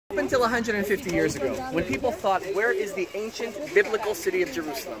until 150 years ago, when people thought, where is the ancient biblical city of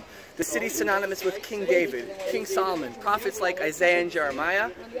Jerusalem? The city synonymous with King David, King Solomon, prophets like Isaiah and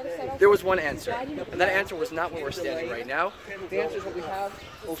Jeremiah, there was one answer. And that answer was not where we're standing right now. The answer is what we have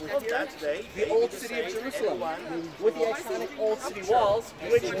over here today, the old city of Jerusalem, with the iconic old city walls,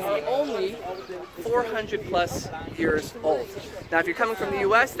 which are only 400 plus years old. Now, if you're coming from the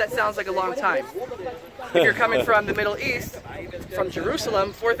US, that sounds like a long time. If you're coming from the Middle East, from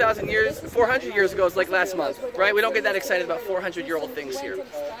Jerusalem, 400 years ago is like last month, right? We don't get that excited about 400-year-old things here.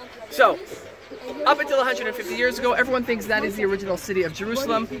 So, up until 150 years ago, everyone thinks that is the original city of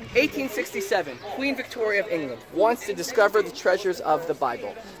Jerusalem. 1867, Queen Victoria of England wants to discover the treasures of the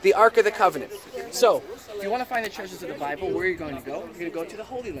Bible, the Ark of the Covenant. So, if you want to find the treasures of the Bible, where are you going to go? You're going to go to the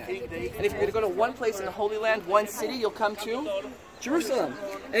Holy Land. And if you're going to go to one place in the Holy Land, one city, you'll come to Jerusalem.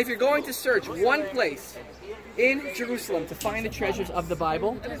 And if you're going to search one place in Jerusalem to find the treasures of the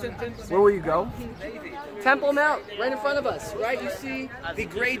Bible, where will you go? Temple Mount, right in front of us, right? You see the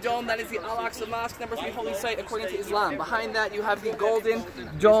gray dome, that is the Al-Aqsa Mosque, number 3 holy site according to Islam. Behind that you have the golden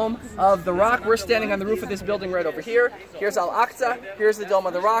dome of the Rock. We're standing on the roof of this building right over here. Here's Al-Aqsa, here's the Dome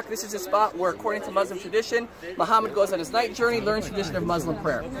of the Rock. This is the spot where, according to Muslim tradition, Muhammad goes on his night journey, learns tradition of Muslim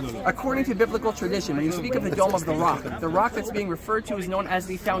prayer. According to biblical tradition, when you speak of the Dome of the rock that's being referred to is known as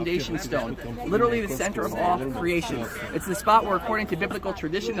the foundation stone, literally the center of all creation. It's the spot where, according to biblical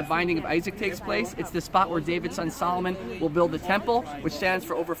tradition, the binding of Isaac takes place. It's the spot where David's son Solomon will build the temple, which stands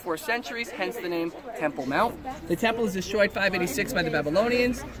for over 4 centuries, hence the name Temple Mount. The temple is destroyed 586 by the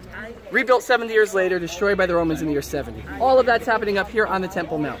Babylonians, rebuilt 70 years later, destroyed by the Romans in the year 70. All of that's happening up here on the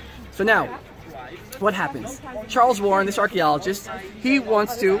Temple Mount. So now, what happens? Charles Warren, this archaeologist, he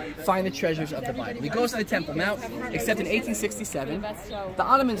wants to find the treasures of the Bible. He goes to the Temple Mount, except in 1867, the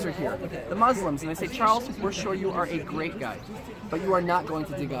Ottomans are here, the Muslims, and they say, Charles, we're sure you are a great guy, but you are not going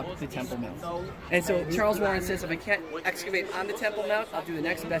to dig up the Temple Mount. And so Charles Warren says, if I can't excavate on the Temple Mount, I'll do the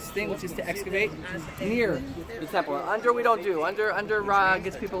next best thing, which is to excavate near the Temple Mount. Under we don't do. Under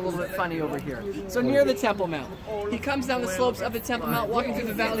gets people a little bit funny over here. So near the Temple Mount. He comes down the slopes of the Temple Mount, walking through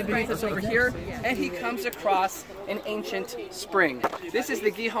the valley beneath us over here, and he comes across an ancient spring. This is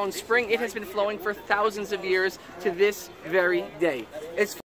the Gihon Spring. It has been flowing for thousands of years to this very day. It's